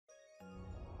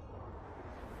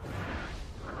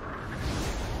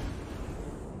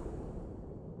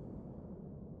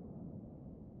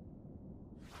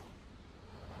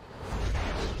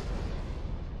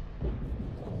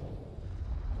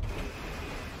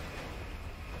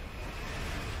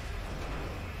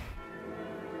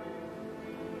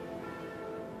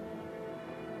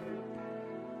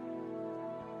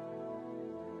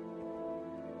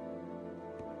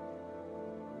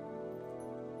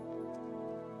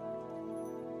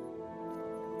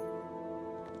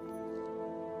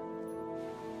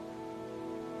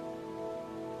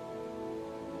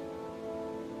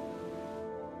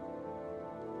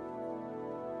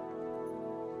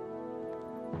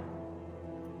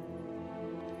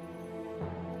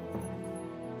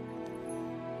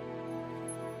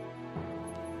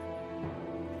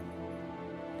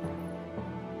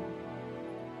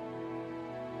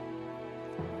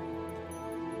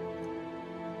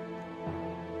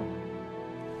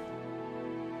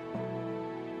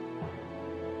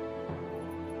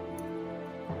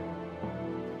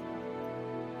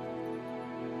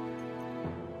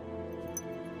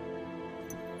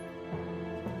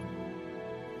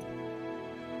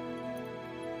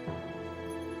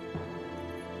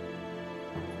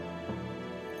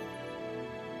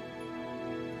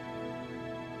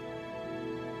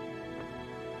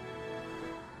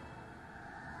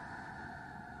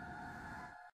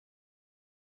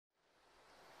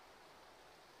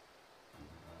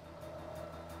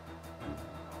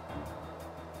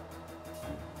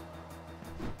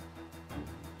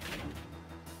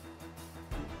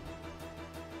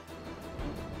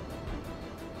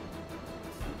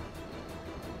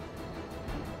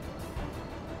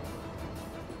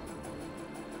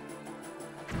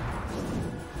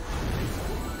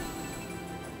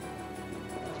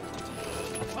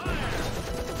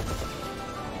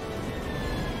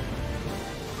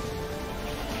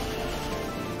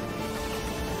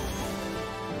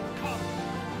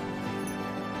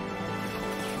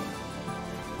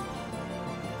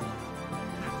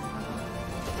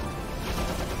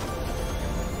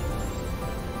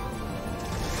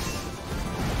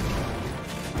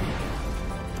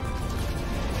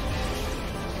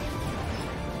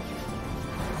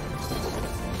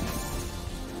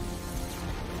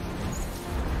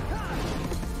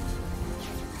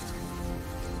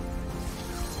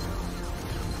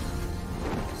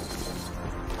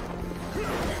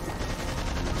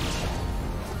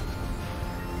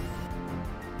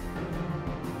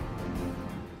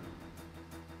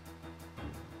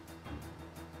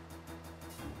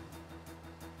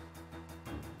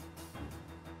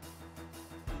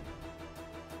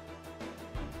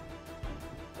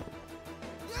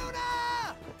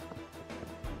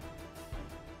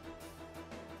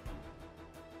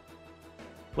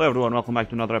Hello everyone, welcome back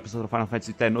to another episode of Final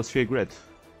Fantasy X No Sphere Grid.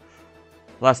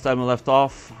 Last time we left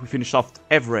off, we finished off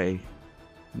Evray.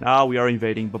 Now we are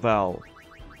invading Bavel.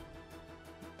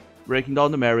 Breaking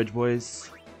down the marriage, boys.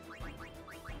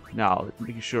 Now,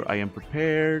 making sure I am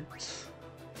prepared.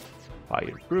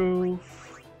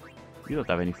 Fireproof. You don't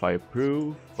have any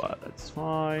fireproof, but that's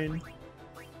fine.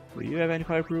 Do you have any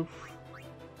fireproof?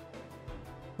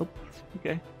 Nope.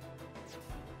 Okay.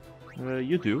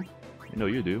 You do. I know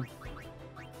you do.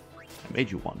 I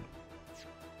made you one.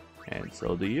 And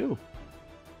so do you.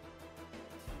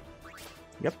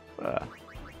 Yep.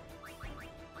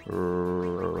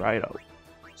 Righto.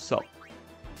 So,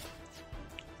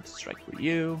 let's strike for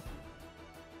you.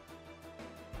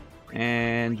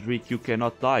 And Rick, you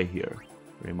cannot die here.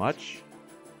 Very much.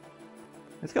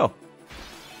 Let's go.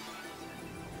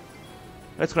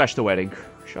 Let's crash the wedding,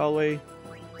 shall we?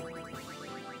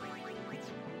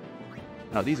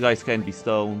 Now these guys can be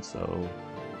stoned, so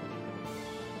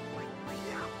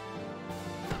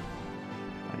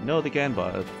I know they can,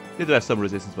 but they do have some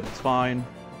resistance, but it's fine.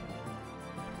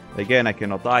 Again, I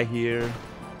cannot die here,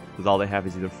 because all they have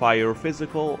is either fire or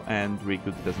physical, and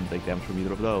Riku doesn't take damage from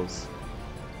either of those.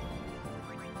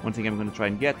 One thing I'm going to try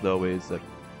and get, though, is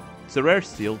it's a rare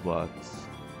steel, but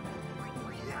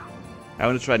I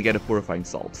want to try and get a purifying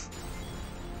salt.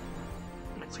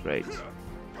 That's great.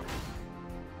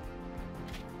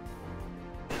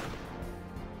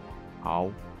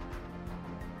 Ow.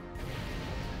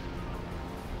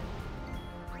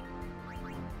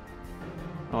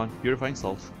 Come on, purifying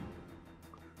salt.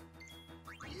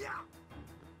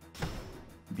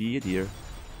 Be a deer.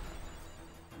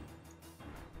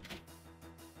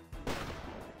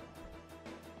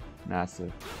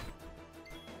 Massive.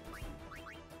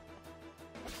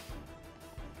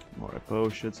 More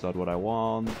potions, not what I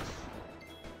want.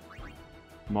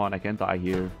 Come on, I can't die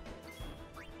here.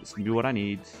 This can be what I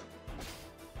need.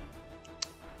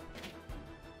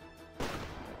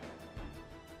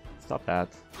 Stop that.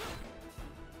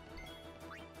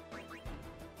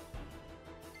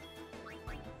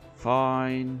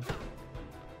 Fine.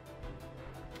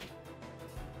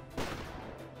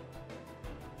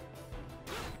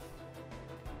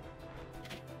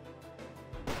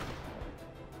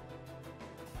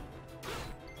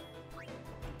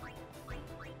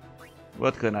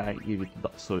 What can I give you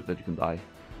so that you can die?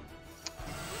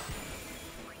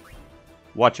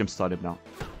 Watch him stun him now.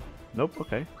 Nope,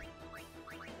 okay.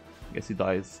 Guess he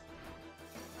dies.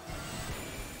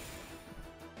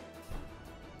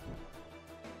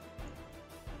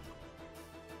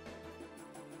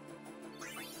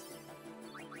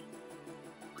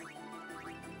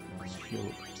 Heal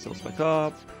yourselves back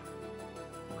up.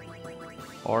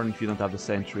 Or if you don't have the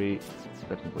sentry,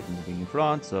 that's no point in moving in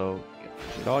front, so get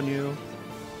shit on you.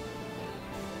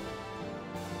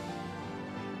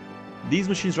 These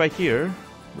machines right here,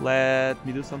 let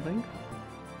me do something.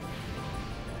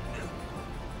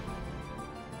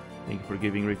 Thank you for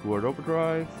giving Rick Ward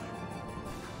Overdrive.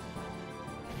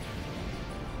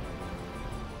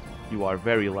 You are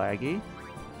very laggy.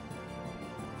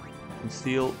 And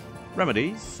steal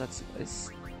remedies, that's nice.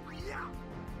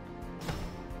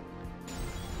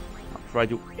 Before I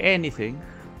do anything,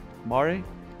 Mari.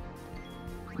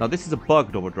 Now this is a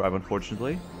bugged overdrive,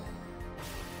 unfortunately.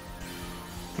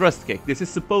 Thrust kick. This is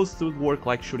supposed to work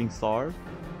like shooting star.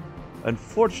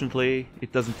 Unfortunately,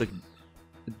 it doesn't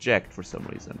eject for some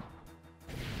reason.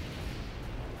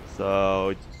 So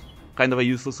it's kind of a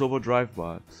useless overdrive,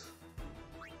 but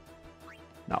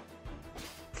now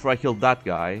before I kill that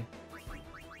guy,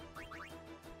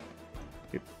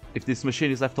 if this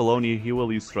machine is left alone, he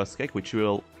will use thrust kick, which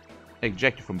will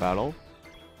eject you from battle,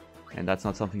 and that's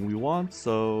not something we want.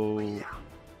 So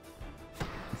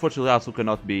unfortunately, also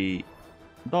cannot be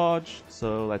dodged.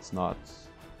 So let's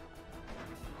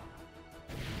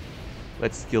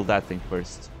kill that thing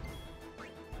first.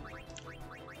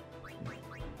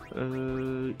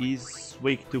 He's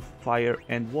weak to fire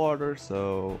and water,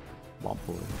 so bomb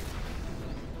pull.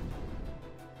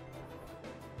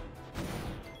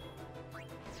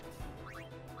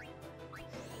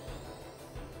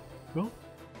 Well,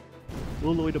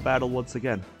 we'll win the battle once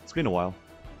again. It's been a while.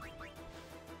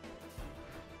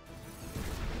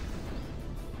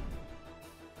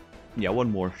 Yeah, one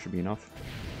more should be enough.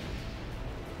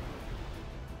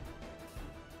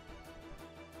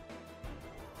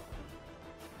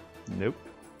 Nope.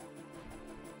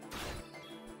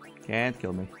 Can't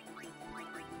kill me.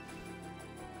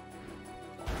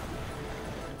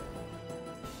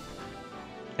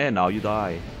 And now you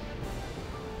die.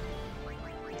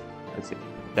 Let's see.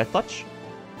 Death Touch?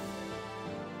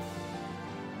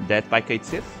 Death by Kate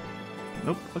Sith?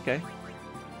 Nope, okay.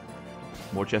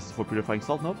 More chances for purifying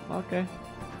salt? Nope. Okay.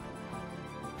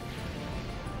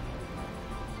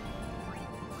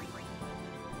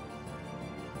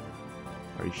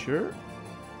 Are you sure?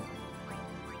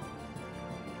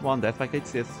 Come on, Death Pack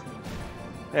 86.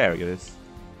 There we go.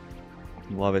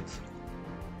 Love it.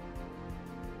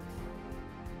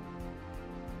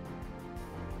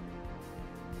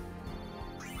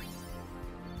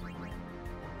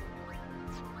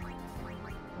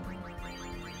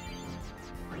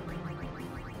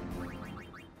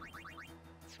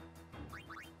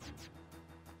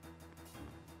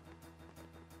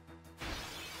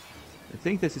 I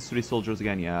think this is 3 soldiers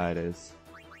again. Yeah, it is.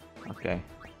 Okay.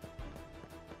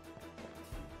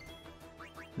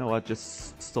 You know what?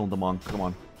 Just stone the monk. Come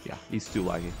on. Yeah, he's too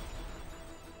laggy.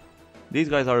 These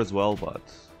guys are as well, but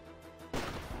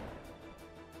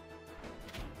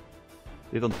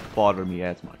they don't bother me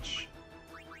as much.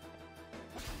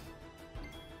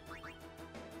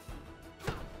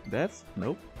 Death?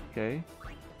 Nope. Okay.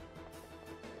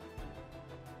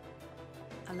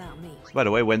 Allow me. So, by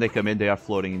the way, when they come in, they are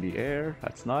floating in the air.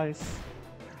 That's nice.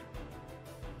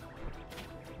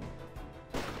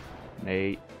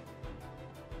 Nay.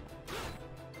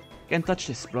 Can't touch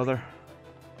this, brother.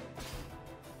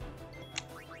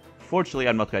 Fortunately,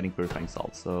 I'm not getting Purifying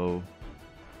Salt, so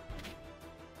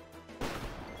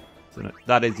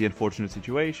that is the unfortunate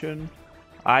situation.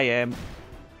 I am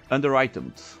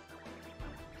under-itemed.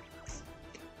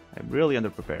 I'm really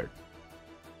underprepared.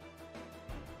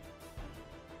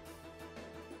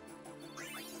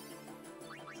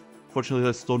 Fortunately,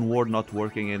 the Stone Ward not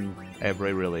working in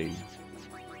Evray really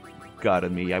got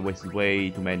at me. I wasted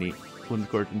way too many Wound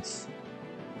Curtains.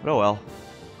 But oh well.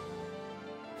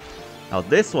 Now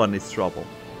this one is trouble.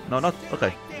 No, not...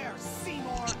 okay.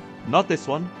 Not this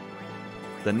one.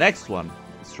 The next one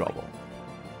is trouble.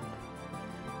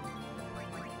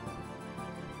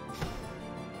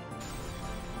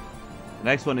 The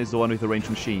next one is the one with the ranged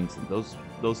machines. And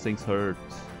those things hurt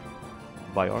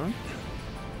by Aron.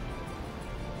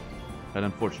 An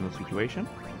unfortunate situation.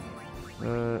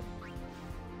 Let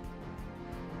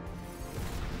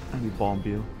me bomb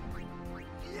you.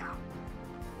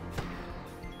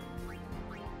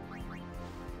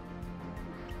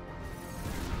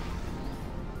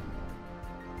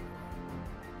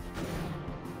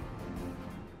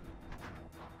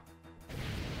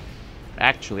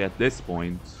 Actually, at this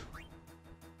point,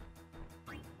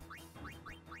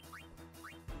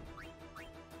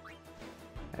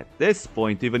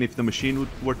 even if the machine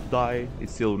were to die, it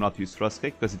still would not use Thrust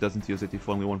Kick, because it doesn't use it if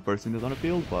only one person is on the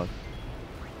field, but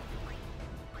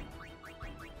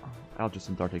I'll just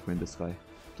Antarctic Wind this guy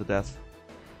to death.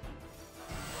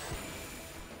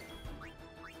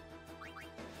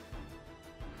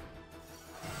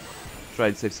 Try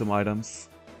to save some items.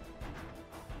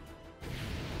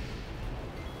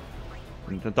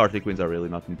 And Antarctic Winds are really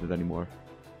not needed anymore.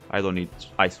 I don't need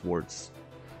Ice Wards.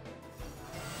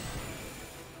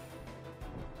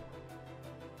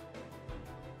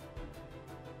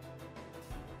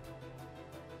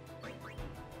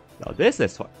 Now this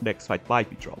next fight might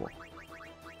be trouble.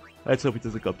 Let's hope it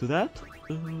doesn't come to that.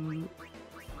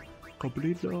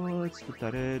 Complete let's put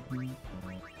that in.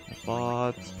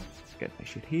 But get my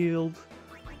shit healed.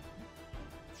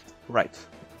 Right.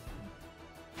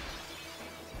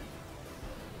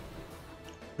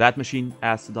 That machine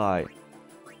has to die.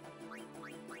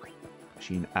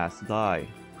 Machine has to die.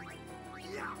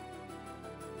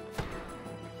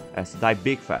 Has to die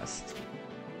big fast.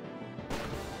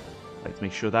 Let's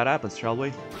make sure that happens, shall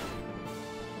we?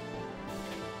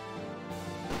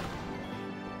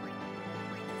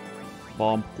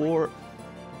 Bomb core.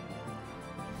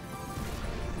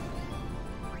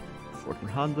 14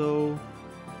 hundo.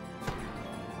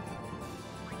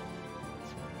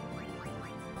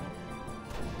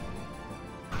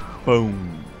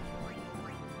 Boom.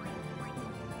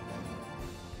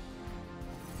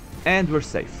 And we're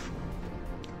safe.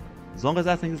 As long as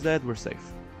that thing is dead, we're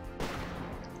safe.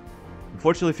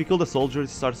 Unfortunately, if you kill the soldier,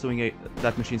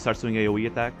 that machine starts doing AoE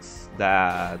attacks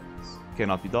that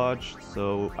cannot be dodged,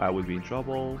 so I would be in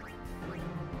trouble.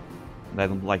 And I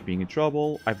don't like being in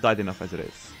trouble. I've died enough as it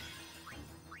is.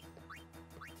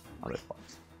 Other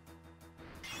parts.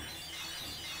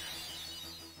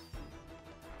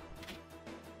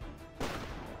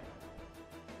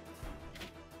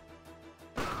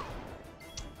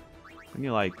 Can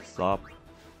you like stop?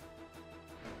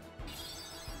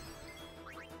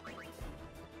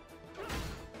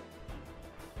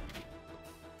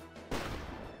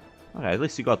 Okay, at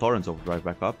least you got Orange Overdrive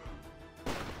back up.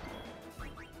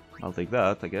 I'll take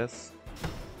that, I guess.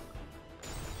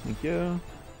 Thank you.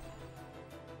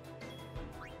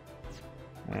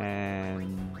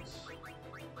 And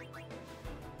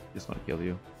just want to kill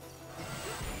you.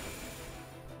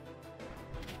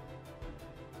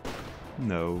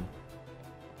 No.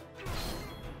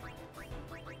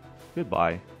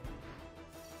 Goodbye.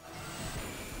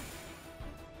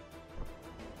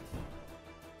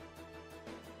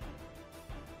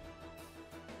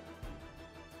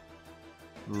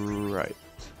 Right.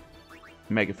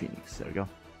 Mega Phoenix, there we go.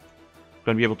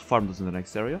 Gonna be able to farm this in the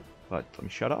next area, but let me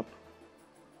shut up.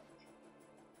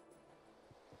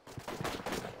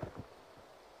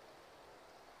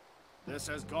 This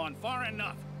has gone far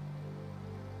enough.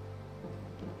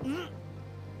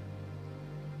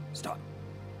 Stop.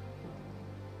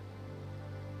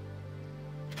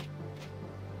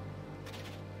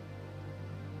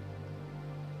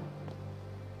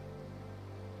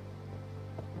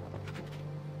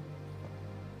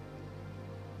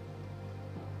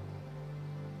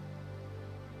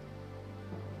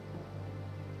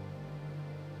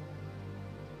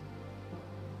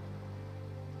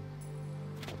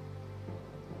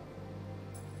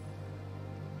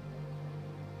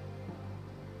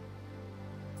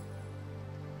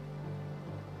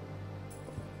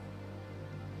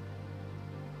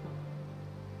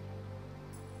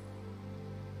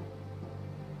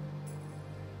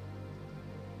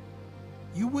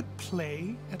 You would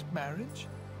play at marriage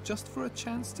just for a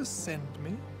chance to send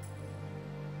me?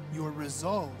 Your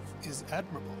resolve is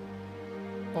admirable.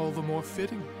 All the more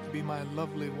fitting to be my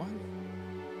lovely wife.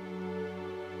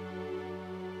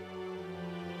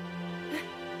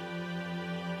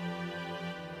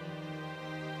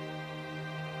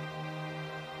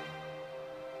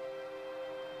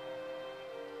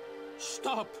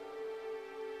 Stop!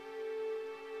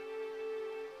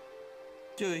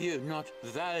 Do you not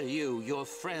value your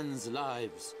friends'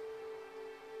 lives?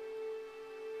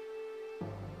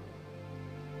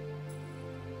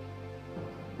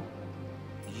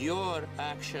 Your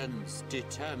actions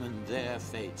determine their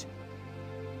fate.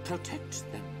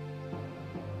 Protect them,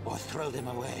 or throw them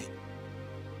away.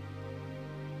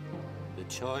 The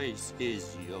choice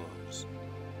is yours.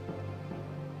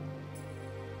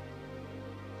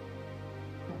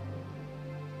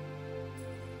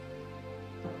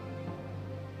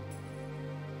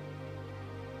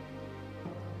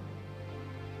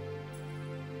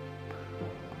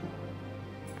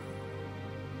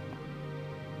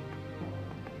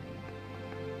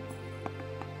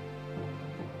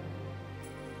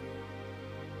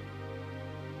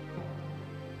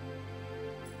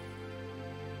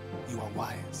 You are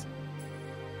wise.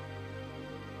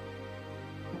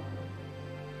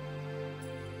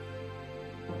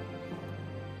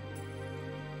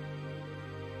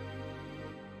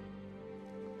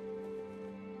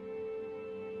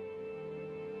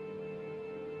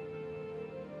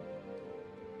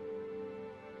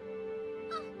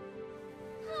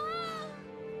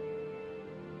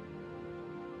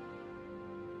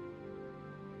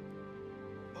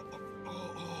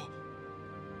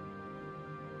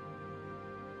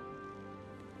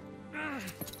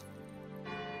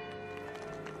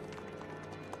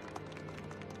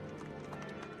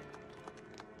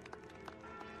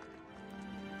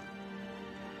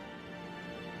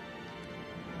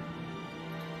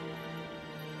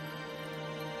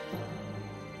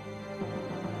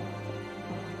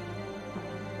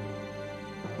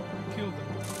 Kill them.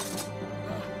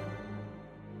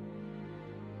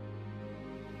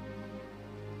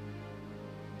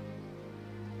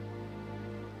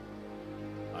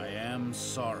 I am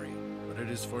sorry, but it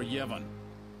is for Yevon.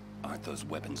 Aren't those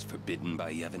weapons forbidden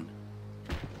by Yevon?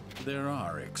 There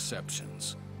are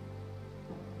exceptions.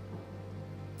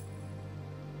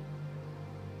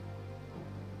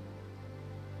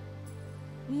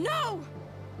 No!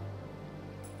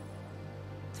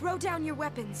 Throw down your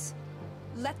weapons.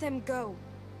 Let them go.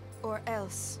 Or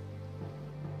else.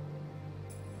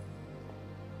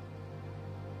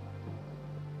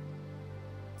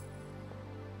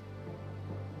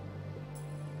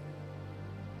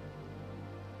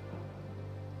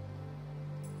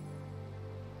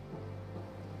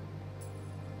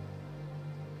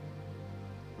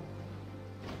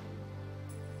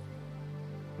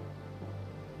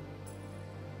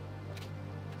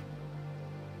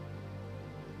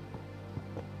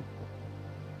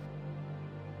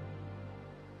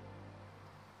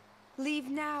 Leave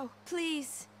now,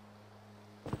 please.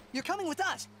 You're coming with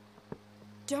us!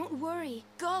 Don't worry.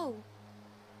 Go.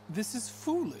 This is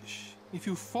foolish. If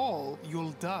you fall,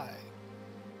 you'll die.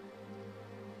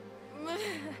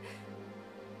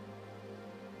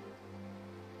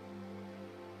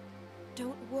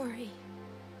 Don't worry.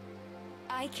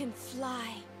 I can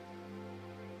fly.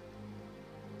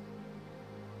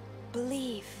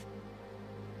 believe.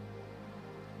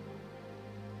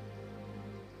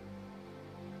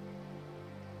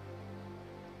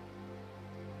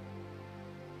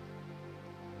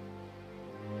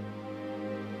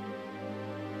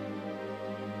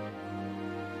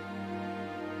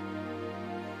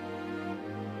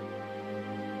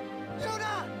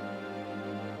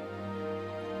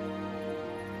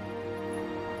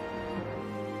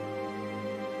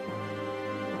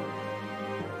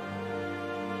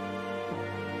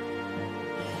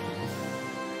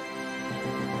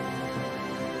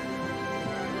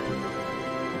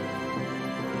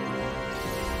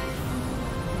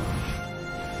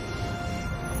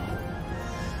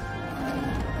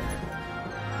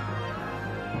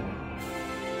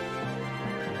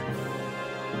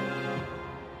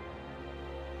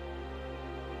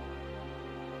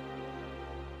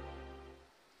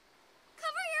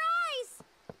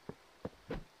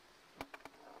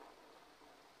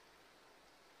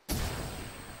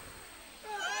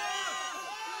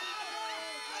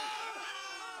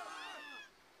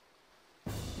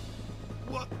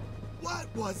 What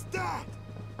was that?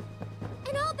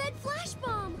 An all-bed flash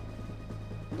bomb!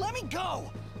 Let me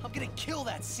go! I'm gonna kill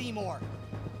that Seymour.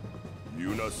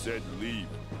 Yuna said leave.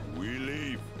 We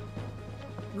leave.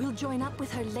 We'll join up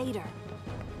with her later.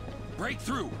 Break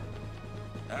through.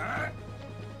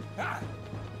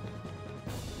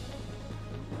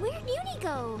 Where'd Uni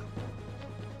go?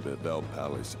 Bethel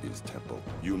Palace is temple.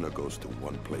 Yuna goes to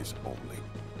one place only.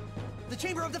 The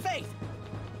Chamber of the Faith!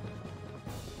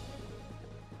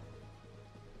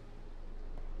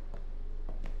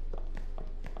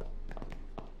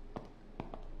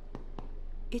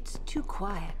 It's too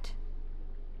quiet.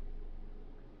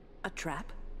 A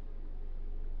trap?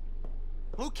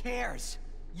 Who cares?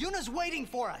 Yuna's waiting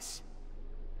for us!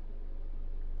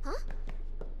 Huh?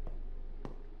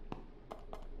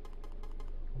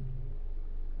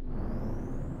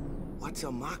 What's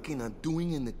a Machina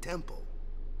doing in the temple?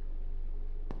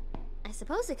 I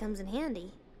suppose it comes in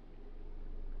handy.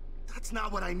 That's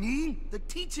not what I mean. The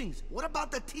teachings. What about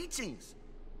the teachings?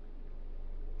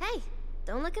 Hey,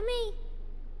 don't look at me.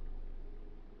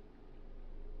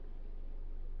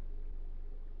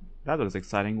 That was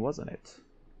exciting, wasn't it?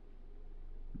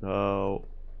 Though,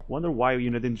 wonder why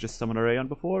Yuna didn't just summon a Aeon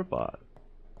before, but...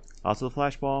 Also the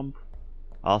Flash Bomb.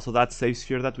 Also that safe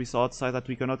sphere that we saw outside that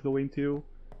we cannot go into.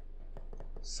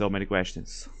 So many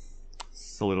questions.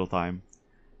 So little time.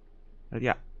 But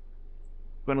yeah.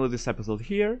 I'm gonna leave this episode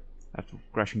here, after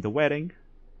crashing the wedding.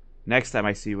 Next time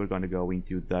I see we're gonna go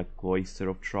into the Cloister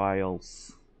of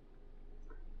Trials.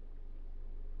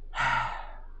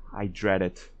 I dread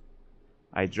it.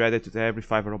 I dread it with every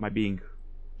fiber of my being.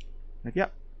 And yeah,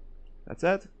 that's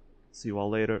it. See you all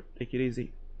later. Take it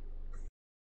easy.